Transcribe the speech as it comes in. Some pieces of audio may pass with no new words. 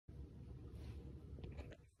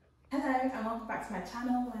Hello and welcome back to my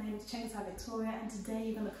channel. My name is Chengetaivictoria and today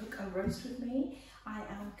you're going to cook a roast with me. I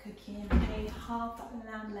am cooking a half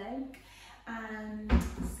lamb leg and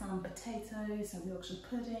some potatoes, some Yorkshire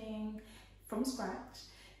pudding from scratch.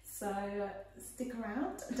 So stick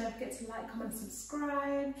around, don't forget to like, comment,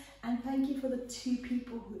 subscribe, and thank you for the 2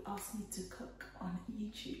 people who asked me to cook on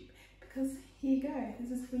YouTube, because here you go,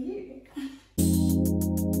 this is for you.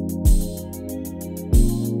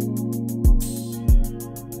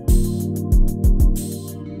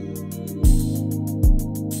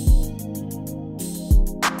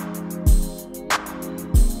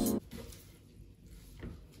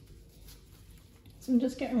 So I'm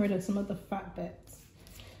just getting rid of some of the fat bits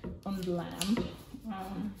on the lamb,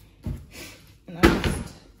 and I'm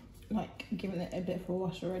just like giving it a bit of a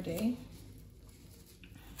wash already.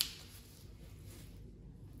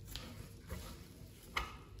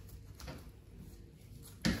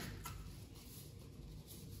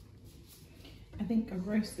 I think a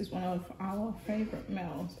roast is one of our favourite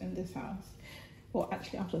meals in this house. Well,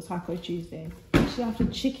 actually after Taco Tuesday, actually after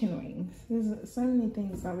chicken wings. There's so many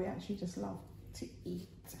things that we actually just love to eat,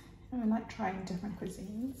 and I like trying different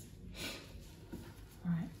cuisines.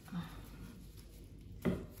 Right.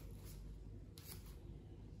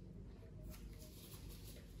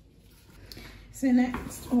 So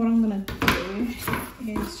next, what I'm gonna do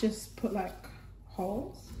is just put like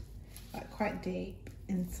holes, like quite deep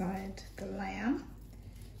inside the lamb.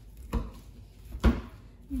 I'm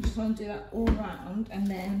just gonna do that all around, and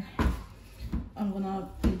then I'm gonna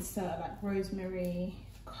insert like rosemary,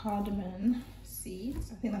 cardamom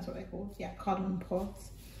seeds, I think that's what they're called, yeah, cardamom pods,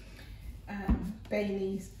 bay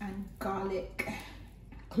leaves and garlic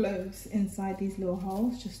cloves inside these little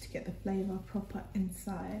holes, just to get the flavour proper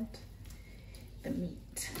inside the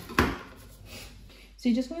meat. So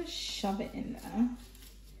you just want to shove it in there,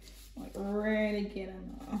 like really get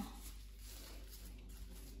in there.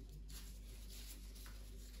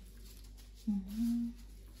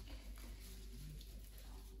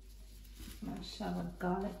 I'm gonna shove a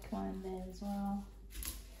garlic one in there as well,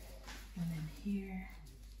 and then here.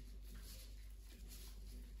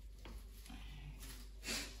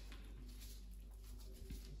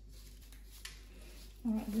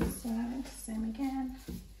 All right, this side, same again.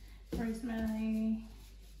 Rosemary,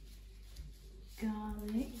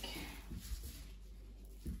 garlic.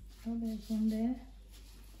 Oh, there's one there.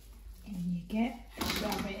 And you get,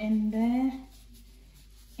 shove it in there,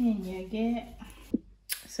 and you get.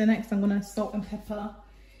 So next I'm gonna salt and pepper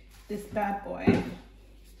this bad boy.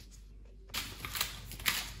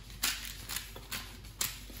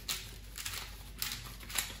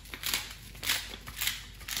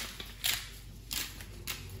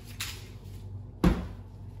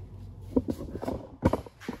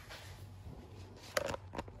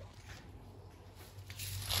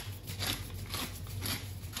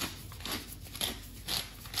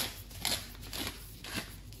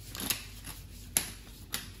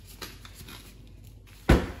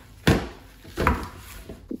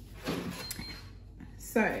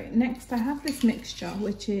 So next I have this mixture,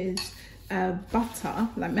 which is butter,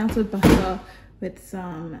 like melted butter with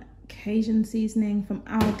some Cajun seasoning from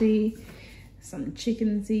Aldi, some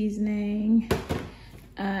chicken seasoning,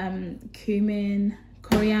 cumin,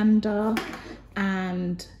 coriander,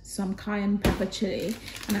 and some cayenne pepper chili.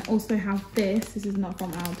 And I also have this is not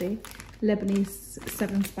from Aldi, Lebanese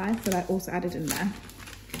 7 spice that I also added in there.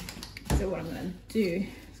 So what I'm gonna do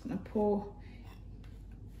is gonna pour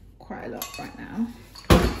quite a lot right now.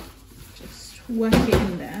 Just work it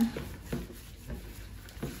in there.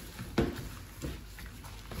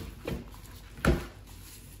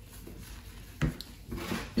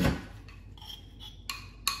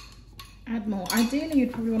 Add more. Ideally,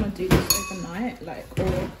 you'd probably want to do this overnight, like,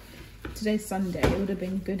 or today's Sunday. It would have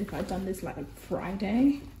been good if I'd done this like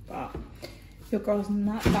Friday, but your girl's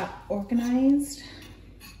not that organized,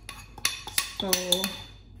 so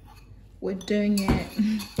we're doing it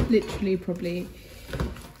literally probably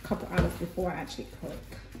a couple hours before I actually cook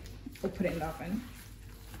or put it in the oven.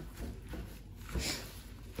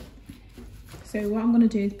 So what I'm going to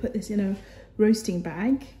do is put this in a roasting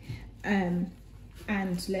bag and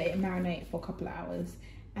let it marinate for a couple of hours,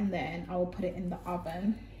 and then I will put it in the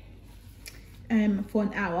oven for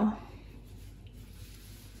an hour.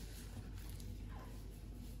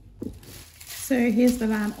 So here's the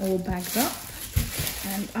lamb all bagged up,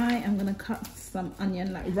 and I am gonna cut some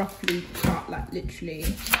onion, like roughly cut, like literally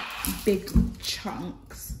big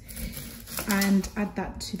chunks, and add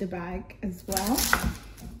that to the bag as well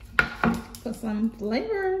for some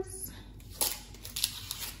flavors.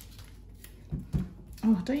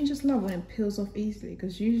 Oh, don't you just love when it peels off easily?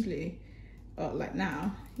 Because usually But like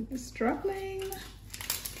now, he's struggling.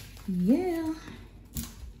 Yeah.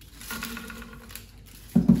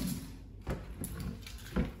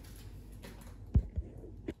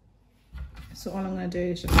 So all I'm gonna do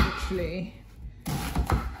is just literally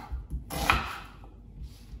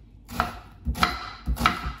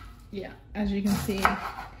yeah, as you can see,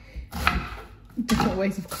 different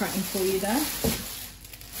ways of cutting for you there.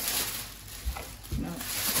 No,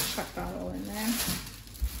 chuck that all in there.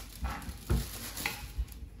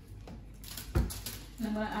 And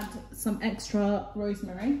I'm gonna add some extra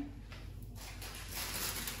rosemary.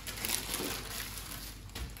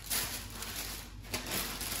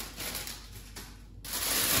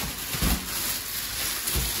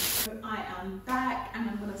 I'm back and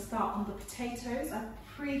I'm going to start on the potatoes. I've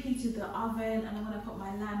preheated the oven and I'm going to put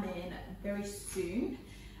my lamb in very soon.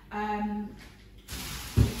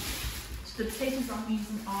 So the potatoes I'm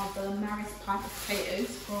using are the Maris Piper potatoes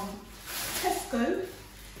from Tesco,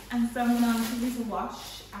 and so I'm going to give these a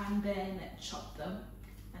wash and then chop them,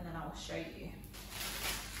 and then I'll show you.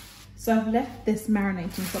 So I've left this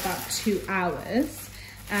marinating for about 2 hours,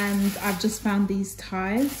 and I've just found these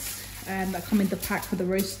ties that come in the pack for the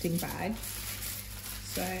roasting bags.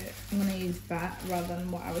 So I'm gonna use that rather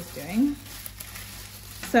than what I was doing.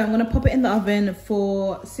 So I'm gonna pop it in the oven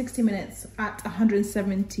for 60 minutes at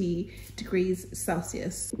 170 degrees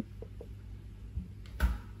Celsius.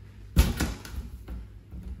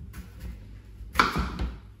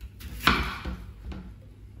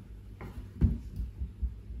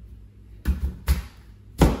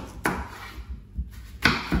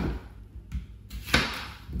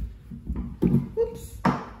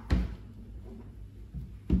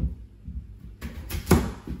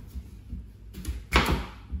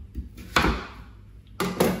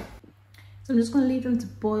 So I'm just going to leave them to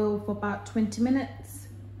boil for about 20 minutes.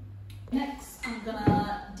 Next, I'm going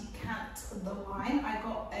to decant the wine. I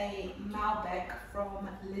got a Malbec from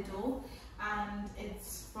Lidl, and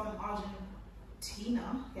it's from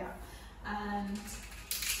Argentina, yeah. And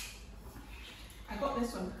I got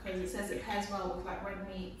this one because it says it pairs well with like red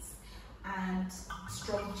meats and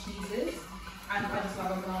strong cheeses, and I just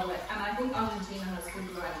love a Malbec, and I think Argentina has good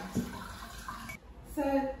wines.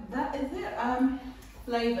 So that is it.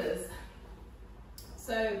 Flavors.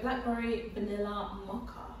 So blackberry, vanilla,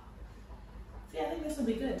 mocha. So yeah, I think this will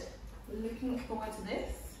be good. We're looking forward to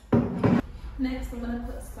this. Next, I'm going to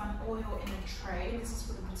put some oil in a tray. This is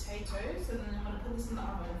for the potatoes, and then I'm going to put this in the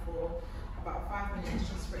oven for about 5 minutes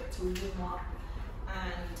just for it to warm up,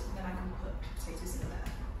 and then I can put potatoes in there.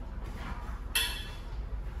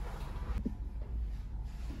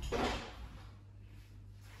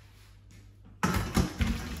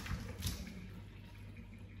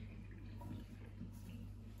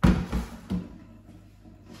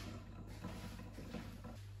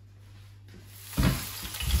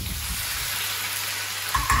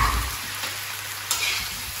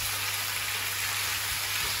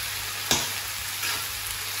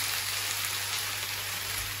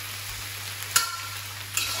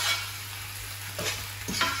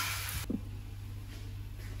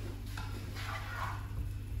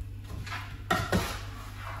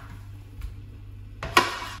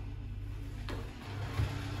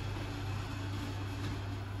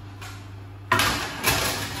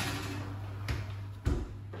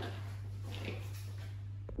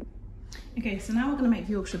 Okay, so now we're going to make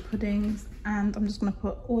Yorkshire puddings, and I'm just going to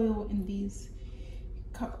put oil in these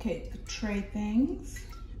cupcake tray things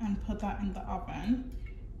and put that in the oven.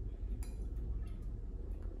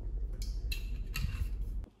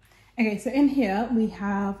 Okay, so in here we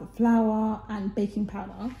have flour and baking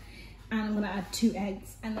powder, and I'm going to add 2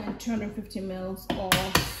 eggs and then 250 mils of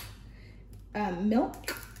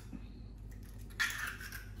milk.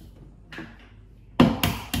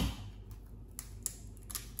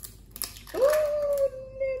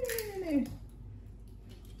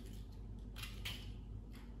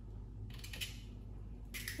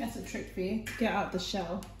 That's a trick for you. Get out the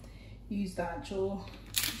shell. Use the actual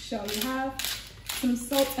shell you have. Some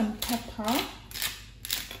salt and pepper.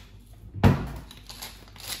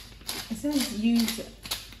 It says use it.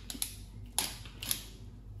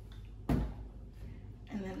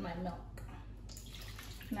 And then my milk.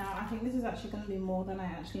 Now I think this is actually going to be more than I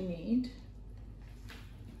actually need.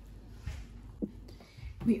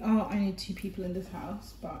 We are only 2 people in this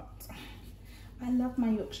house, but I love my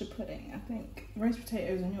Yorkshire pudding. I think roast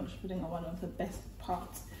potatoes and Yorkshire pudding are one of the best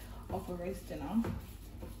parts of a roast dinner.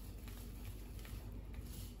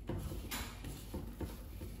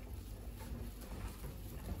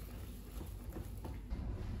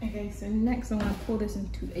 Okay, so next I'm going to pour this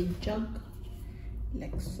into a jug,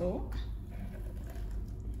 like so.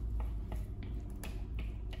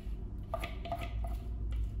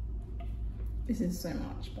 This is so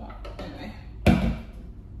much, but anyway.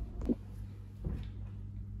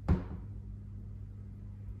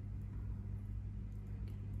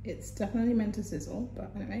 It's definitely meant to sizzle, but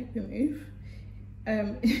anyway, we move.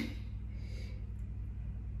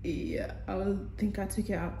 Yeah, I think I took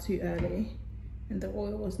it out too early and the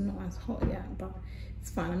oil was not as hot yet, but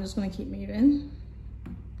it's fine. I'm just gonna keep moving.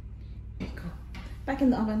 Okay, cool. Back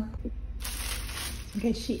in the oven.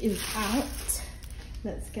 Okay, she is out.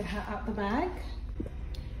 Let's get her out the bag.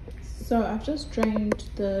 So I've just drained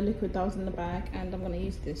the liquid that was in the bag and I'm gonna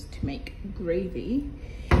use this to make gravy.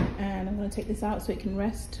 And I'm gonna take this out so it can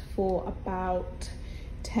rest for about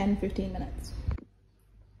 10-15 minutes.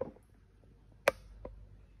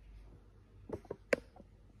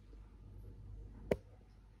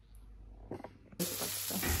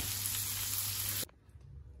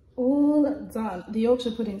 All done. The Yorkshire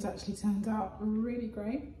pudding's actually turned out really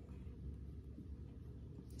great.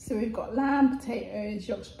 So we've got lamb, potatoes,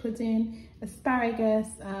 Yorkshire pudding, asparagus,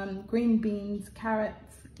 green beans,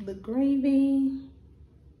 carrots, the gravy.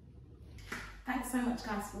 Thanks so much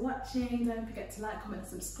guys for watching. Don't forget to like, comment,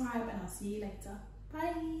 subscribe, and I'll see you later.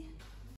 Bye.